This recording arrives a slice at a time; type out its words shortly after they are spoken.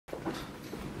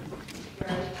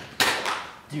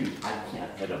Dude, I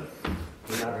can't hit him.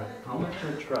 No matter how much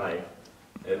I try,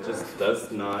 it just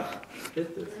does not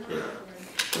hit this kid.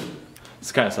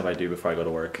 It's kind of stuff I do before I go to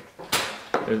work.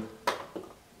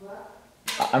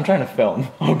 I'm trying to film.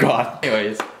 Oh god.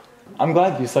 Anyways, I'm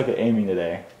glad you suck at aiming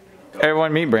today.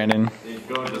 Everyone meet Brandon. He's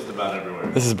going just about everywhere.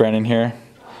 This is Brandon here.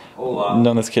 Hola. I've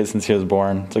known this kid since he was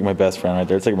born. It's like my best friend right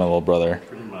there. It's like my little brother.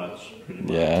 Pretty much.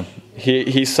 Yeah.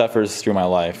 He suffers through my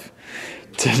life.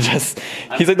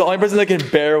 He's like the only person that can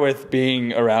bear with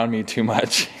being around me too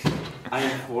much. I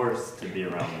am forced to be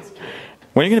around this kid.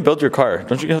 When are you gonna build your car?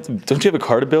 Don't you have a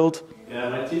car to build? Yeah,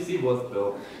 my TC was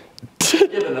built.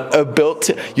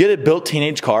 You had a built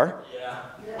teenage car?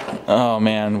 Yeah. Oh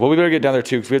man. Well, we better get down there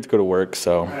too because we have to go to work.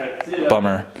 So, right,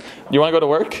 bummer. You want to go to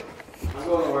work? I'm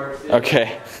going to work.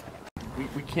 Okay.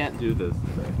 We can't do this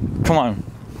today. Come on.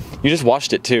 You just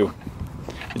watched it too.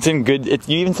 It's in good.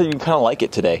 You even said you kind of like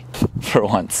it today, for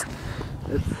once.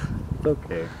 It's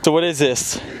okay. So what is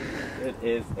this? It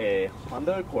is a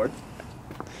Honda Accord.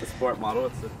 The sport model.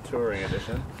 It's a touring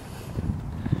edition.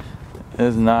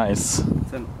 It's nice.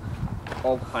 It's an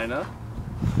Alpina.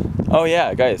 Oh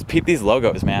yeah, guys, peep these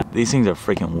logos, man. These things are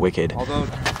freaking wicked. Although.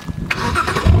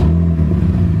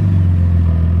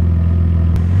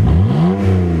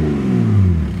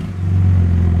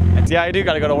 Yeah, I do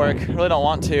gotta go to work. I really don't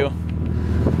want to.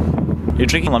 You're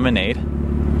drinking lemonade?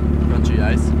 Crunchy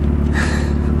ice.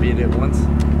 Beat it once.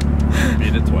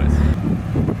 Beat it twice.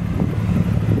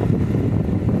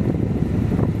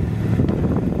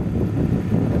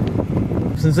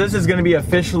 Since this is gonna be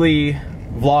officially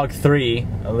vlog 3,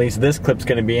 at least this clip's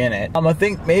gonna be in it. I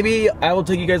think maybe I will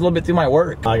take you guys a little bit through my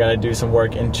work. I gotta do some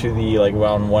work into the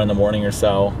around 1 in the morning or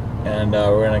so, and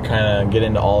we're gonna kind of get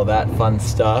into all of that fun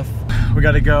stuff. We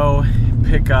gotta go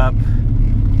pick up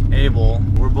Abel.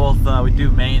 We're both we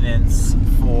do maintenance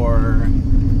for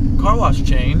car wash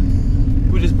chain,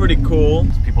 which is pretty cool.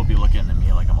 People be looking at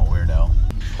me like I'm a weirdo.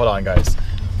 Hold on, guys.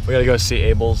 We gotta go see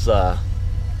Abel's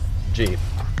Jeep.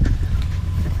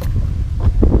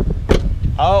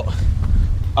 Oh,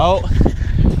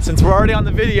 since we're already on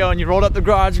the video and you rolled up the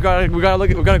garage, we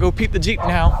gotta go peep the Jeep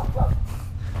now.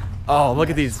 Oh, look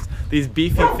at these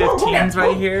beefy 15s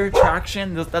right here,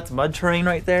 traction. That's mud terrain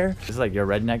right there. This is like your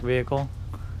redneck vehicle.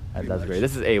 That's great.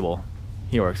 This is Abel.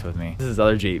 He works with me. This is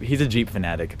other Jeep. He's a Jeep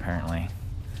fanatic apparently.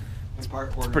 It's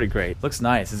pretty great. Looks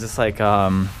nice. Is this like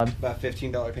about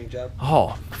 $15 paint job?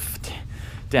 Oh,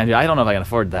 damn, dude. I don't know if I can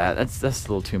afford that. That's a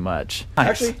little too much. Nice.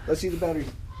 Actually, let's see the battery.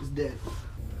 It's dead.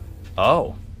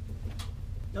 Oh.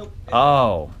 Nope.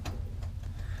 Oh.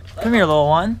 Come here, little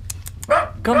one.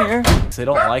 Come here. They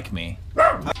don't like me.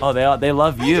 Oh, they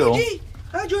love you.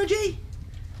 Hi, Georgie.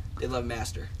 They love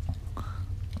Master.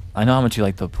 I know how much you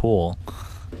like the pool.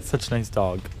 Such a nice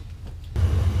dog.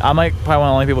 I'm like probably one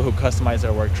of the only people who customize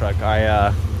their work truck.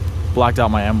 I blocked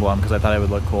out my emblem because I thought it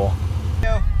would look cool.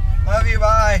 Love you,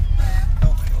 bye.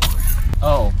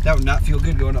 Oh. That would not feel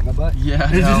good going up my butt. Yeah,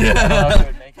 no.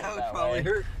 That would probably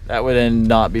hurt. That would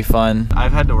not be fun.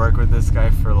 I've had to work with this guy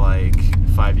for like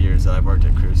 5 years that I've worked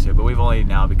at Crusoe, but we've only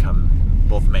now become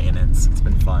both maintenance. It's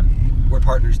been fun. We're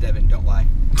partners, Devin. Don't lie.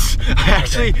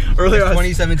 Actually, earlier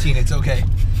 2017. It's okay.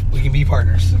 We can be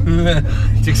partners.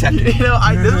 It's accepted. You know,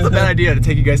 this is a bad idea to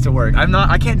take you guys to work.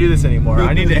 I can't do this anymore.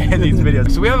 I need to end these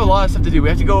videos. So we have a lot of stuff to do. We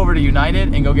have to go over to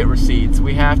United and go get receipts.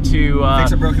 We have to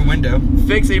fix a broken window.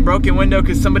 Fix a broken window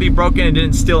because somebody broke in and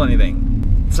didn't steal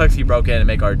anything. It sucks he broke in and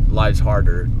make our lives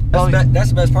harder. That's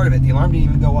the best part of it. The alarm didn't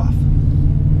even go off.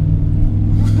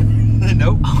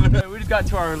 Nope. We just got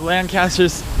to our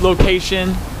Lancaster's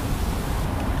location.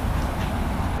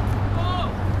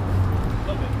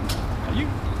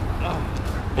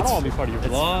 I don't want to be part of your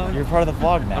vlog. You're part of the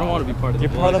vlog now. I don't want to be part of the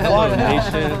vlog. You're part of the vlog now.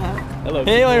 Hello.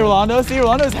 Hey, Rolando. See,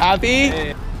 Rolando's happy.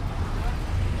 Hey.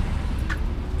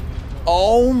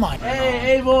 Oh my God.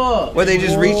 Hey, Abel. What, they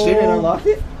just reached in and unlocked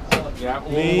it? Yeah,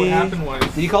 well, what happened was...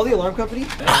 Did you call the alarm company?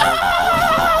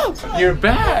 You're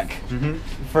back.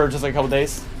 For just like a couple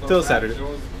days? Till Saturday.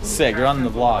 Sick, you're on the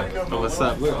vlog. Oh, what's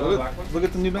up? Look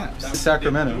at the new maps.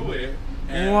 Sacramento.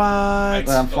 What?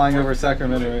 I'm flying over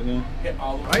Sacramento right now.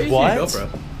 What?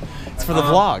 It's for the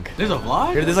vlog. There's a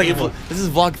vlog? Here, this is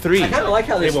vlog 3. I kind of like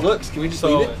how this looks. Can we just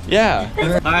leave it? Yeah.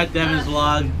 Alright, Devin's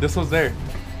vlog. This one's there.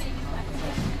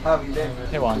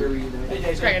 Hey, Juan.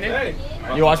 Hey.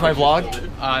 You watch my vlog?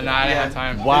 Nah, I didn't have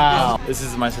time. Wow. This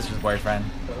is my sister's boyfriend.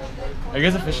 Are you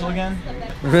guys official again?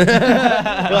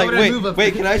 Like,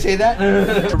 wait, can I say that?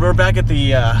 We're back at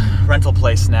the rental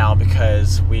place now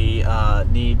because we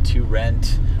need to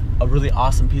rent a really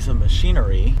awesome piece of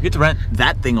machinery. We get to rent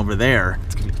that thing over there.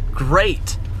 It's gonna be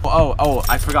great. Oh,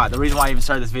 I forgot. The reason why I even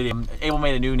started this video, Abel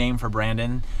made a new name for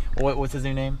Brandon. What's his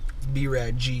new name?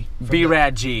 B-Rad G.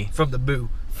 B-Rad G. From the Boo.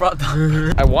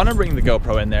 I want to bring the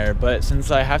GoPro in there, but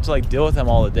since I have to like deal with them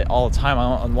all the time,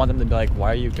 I don't want them to be like,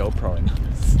 why are you GoProing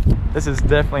this? This is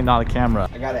definitely not a camera.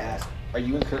 I gotta ask, are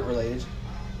you and Kurt related?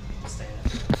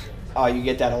 Oh, you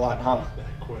get that a lot, huh?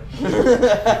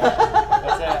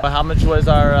 How much was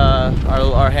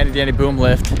our handy dandy boom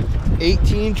lift?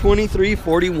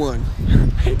 1823.41.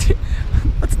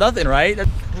 That's nothing, right?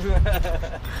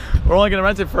 We're only gonna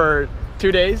rent it for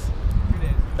 2 days.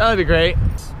 That would be great.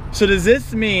 So does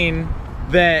this mean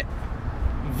that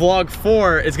vlog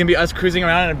 4 is gonna be us cruising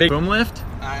around in a big boom lift?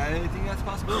 I think that's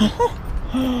possible.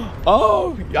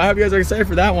 Oh, I hope you guys are excited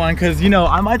for that one, because you know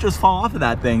I might just fall off of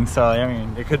that thing. So I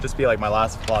mean, it could just be like my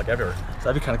last vlog ever. So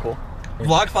that'd be kind of cool.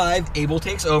 Vlog 5, Abel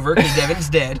takes over because Devin's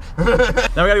dead. Now we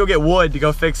gotta go get wood to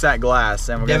go fix that glass,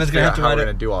 and we're gonna have to how we're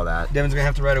gonna do all that. Devin's gonna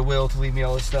have to write a will to leave me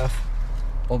all this stuff.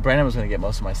 Well, Brandon was gonna get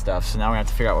most of my stuff, so now we're gonna have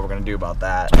to figure out what we're gonna do about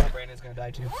that. Brandon's gonna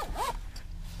die too.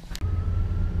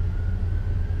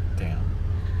 Damn,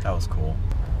 that was cool.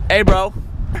 Hey, bro.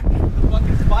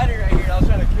 Fucking spider right here. I was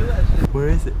trying to kill that shit. Where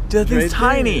is it? Dude, that thing's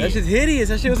tiny. That shit's hideous.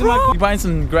 That shit was in my. You buying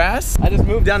some grass? I just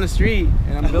moved down the street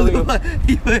and I'm building. You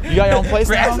got your own place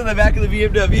grass now? in the back of the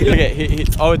BMW. Okay,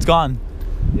 oh, it's gone.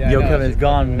 Yeah, Yo, Kevin, it's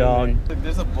gone, dog. Look,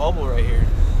 there's a bubble right here.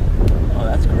 Oh,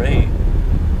 that's great.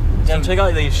 Damn, check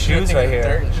out these shoes right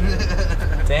here.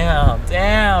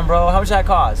 Damn, bro. How much did that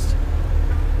cost?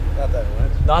 Not that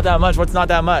much. Not that much. What's not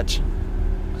that much?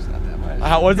 It's not that much.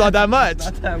 What's not that much?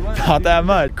 Not that much. Not that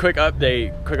much. Quick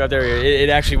update. It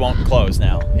actually won't close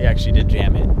now. He actually did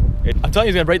jam it. I'm telling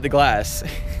you, he's gonna break the glass.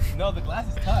 No, the glass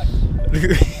is tucked.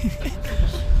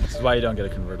 This is why you don't get a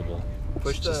convertible.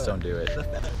 Just don't do it.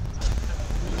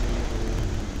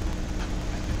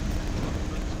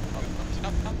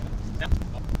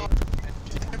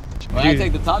 Well, I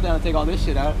take the top down and take all this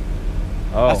shit out.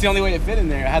 Oh. That's the only way it fit in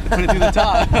there. I had to put it through the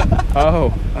top.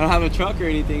 Oh. I don't have a truck or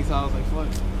anything, so I was like, fuck.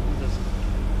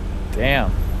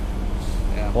 Damn.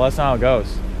 Yeah. Well, that's not how it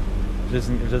goes.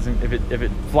 If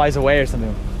it flies away or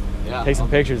something, Yeah. take some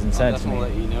pictures and send it to me. I'll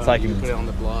definitely let you know. It's like you can put it on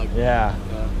the blog. Yeah.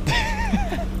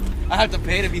 I have to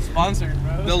pay to be sponsored,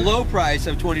 bro. The low price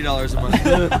of $20 a month.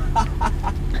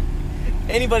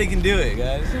 Anybody can do it,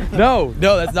 guys. No,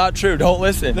 that's not true. Don't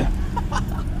listen.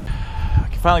 I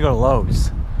can finally go to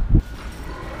Lowe's.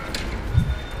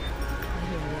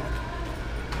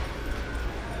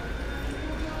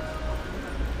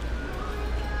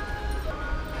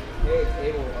 Hey, it's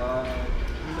Abel.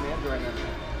 Use an Android now.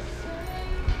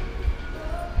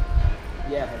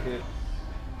 Yeah, I do.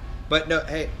 But no,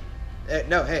 hey,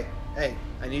 hey,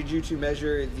 I need you to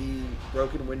measure the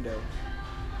broken window.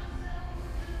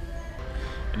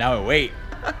 And now I wait.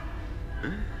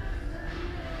 You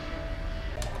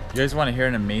guys want to hear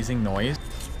an amazing noise?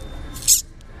 It's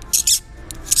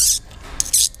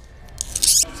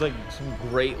like some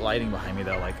great lighting behind me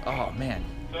though. Like, oh man,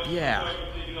 yeah.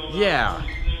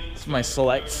 This is my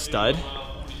select stud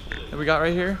that we got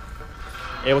right here.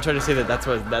 Abel tried to say that that's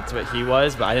what he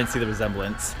was, but I didn't see the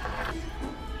resemblance.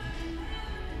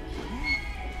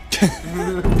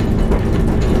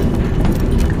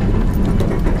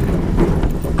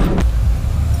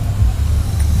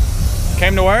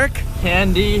 Came to work?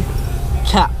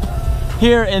 Handicap.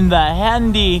 Here in the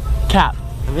handicap.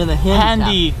 I'm in the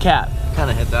handicap. Handicap.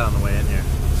 Kind of hit that on the way in here.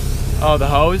 Oh, the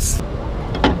hose?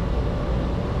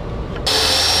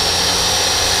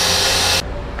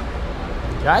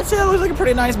 Yeah, I'd say that looks like a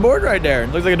pretty nice board right there.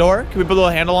 It looks like a door. Can we put a little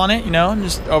handle on it, you know, and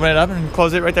just open it up and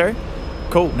close it right there?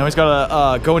 Cool. Now we just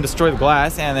gotta go and destroy the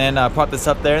glass and then prop this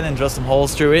up there and then drill some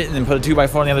holes through it and then put a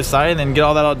 2x4 on the other side and then get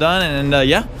all that all done and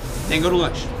yeah. Then go to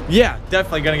lunch. Yeah,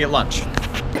 definitely gonna get lunch.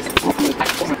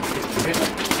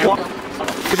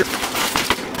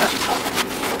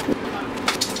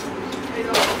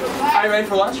 Are you ready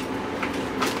for lunch?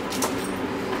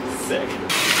 Sick.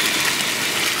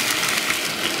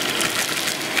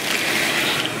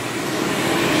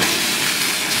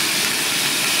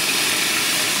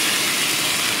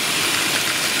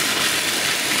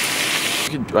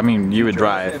 I mean, you would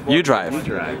drive. You drive.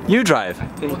 You drive.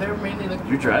 Well, they were mainly looking.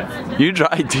 You drive? You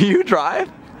drive. Do you drive?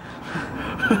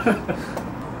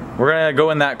 We're gonna go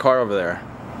in that car over there.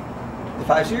 The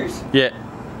 5 Series? Yeah.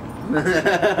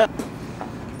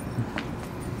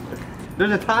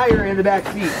 There's a tire in the back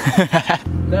seat.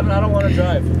 Devin, I don't want to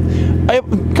drive. Hey,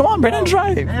 come on, Brandon,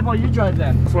 drive. Hey, well, you drive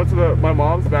then. So what's my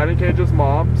mom's batting cages,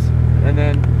 mom's, and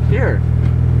then here.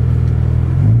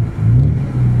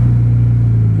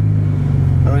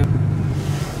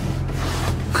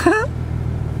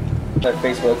 Like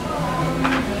Facebook.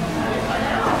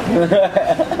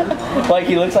 Like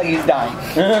he looks like he's dying.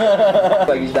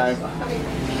 Like he's dying.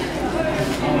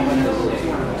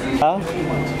 Huh?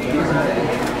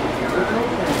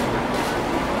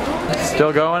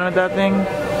 Still going with that thing?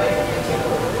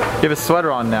 You have a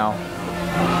sweater on now.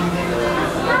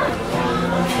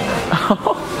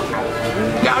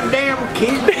 Goddamn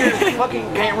kids, your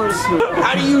fucking cameras.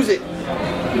 How do you use it?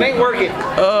 It ain't working.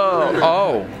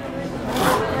 Oh.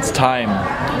 It's time.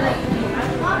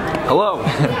 Hello.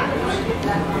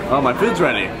 Oh, my food's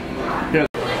ready.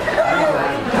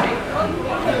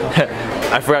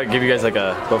 I forgot to give you guys like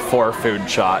a before food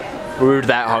shot. We were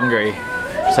that hungry.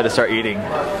 Just had to start eating.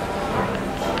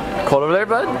 Cold over there,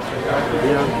 bud?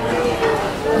 Yeah.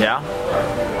 Yeah?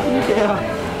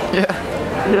 Yeah. Yeah.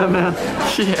 Yeah, man.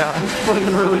 Yeah. It's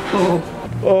fucking really cold.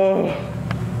 Oh.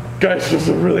 Guys, this is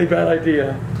a really bad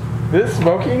idea. Is it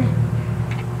smoking?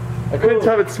 I couldn't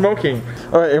tell it's smoking.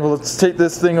 Alright, Abel, let's take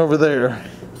this thing over there.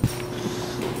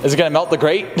 Is it gonna melt the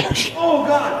grate? Oh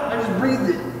God, I just breathed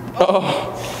it.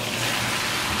 Oh.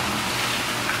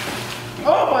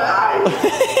 Oh my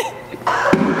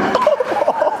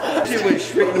eyes! Shit went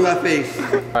straight into my face.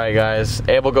 Alright guys,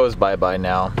 Abel goes bye-bye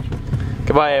now.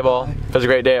 Goodbye, Abel. It was a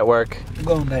great day at work. I'm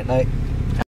going night-night.